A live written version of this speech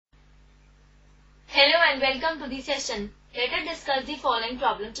Hello and welcome to the session. Let us discuss the following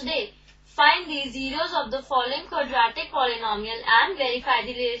problem today. Find the zeros of the following quadratic polynomial and verify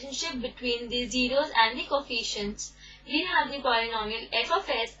the relationship between the zeros and the coefficients. We have the polynomial f of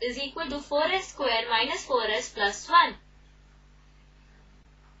s is equal to 4s square minus 4s plus 1.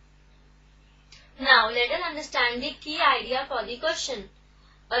 Now let us understand the key idea for the question.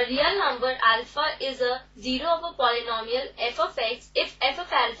 A real number alpha is a zero of a polynomial f of x if f of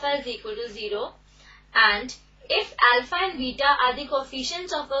alpha is equal to 0. And if alpha and beta are the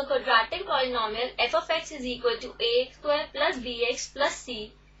coefficients of a quadratic polynomial f of x is equal to ax square plus bx plus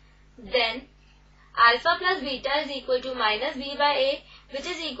c, then alpha plus beta is equal to minus b by a, which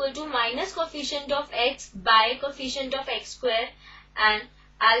is equal to minus coefficient of x by coefficient of x square, and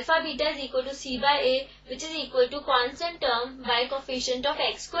alpha beta is equal to c by a, which is equal to constant term by coefficient of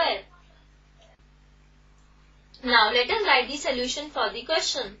x square. Now let us write the solution for the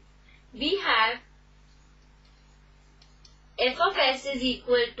question. We have f of s is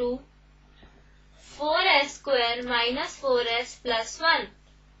equal to 4s square minus 4s plus 1.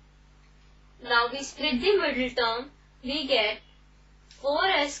 Now we split the middle term, we get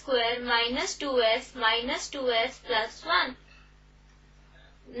 4s square minus 2s plus 1.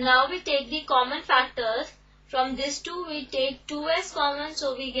 Now we take the common factors. From this 2 we take 2s common,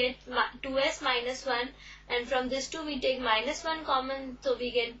 so we get 2s minus 1, and from this 2 we take minus 1 common, so we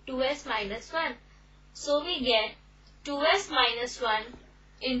get 2s minus 1. So we get 2s minus 1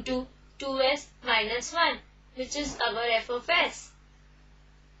 into 2s minus 1, which is our f of s.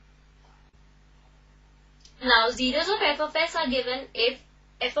 Now zeros of f of s are given if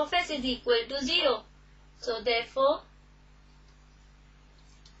f of s is equal to 0. So therefore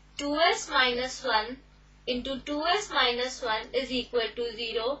 2s minus 1 into 2s minus 1 is equal to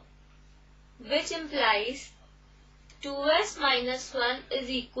 0, which implies 2s minus 1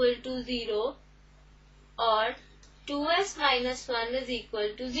 is equal to 0, or 2s minus 1 is equal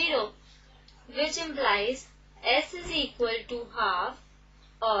to 0, which implies s is equal to half,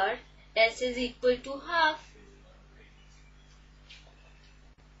 or s is equal to half.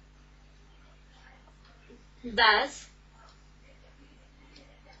 Thus,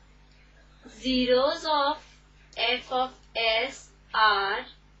 zeros of f of s are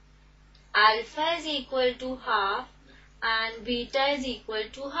alpha is equal to half and beta is equal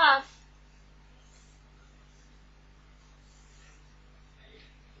to half.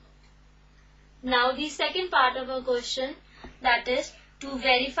 Now the second part of our question, that is to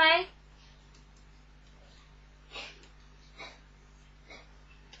verify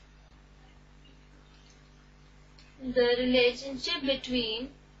the relationship between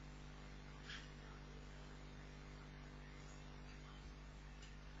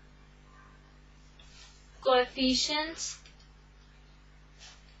coefficients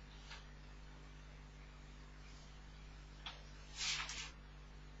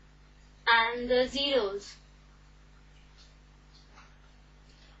and the zeros.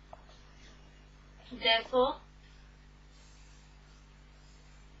 Therefore,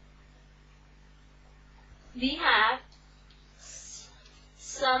 we have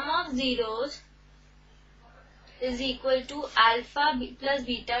sum of zeros is equal to alpha plus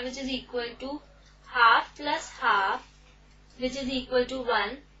beta, which is equal to half plus half, which is equal to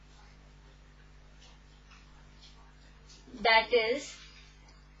 1. That is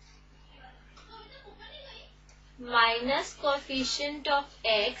minus coefficient of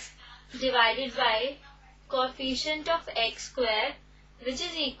x divided by coefficient of x square, which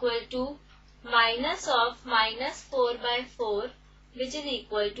is equal to minus of minus 4 by 4, which is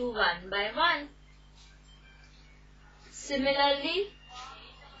equal to 1 by 1. Similarly,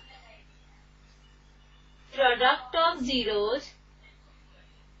 product of zeros,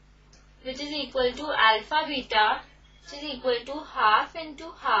 which is equal to alpha beta, which is equal to half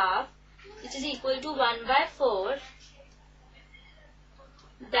into half, which is equal to 1 by 4,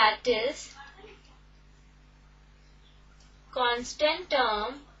 that is constant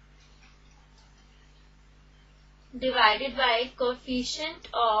term divided by coefficient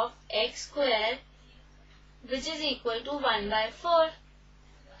of x square, which is equal to 1 by 4.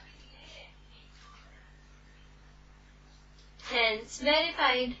 Hence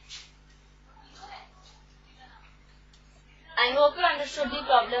verified. I hope you understood the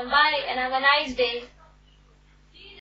problem. Bye and have a nice day.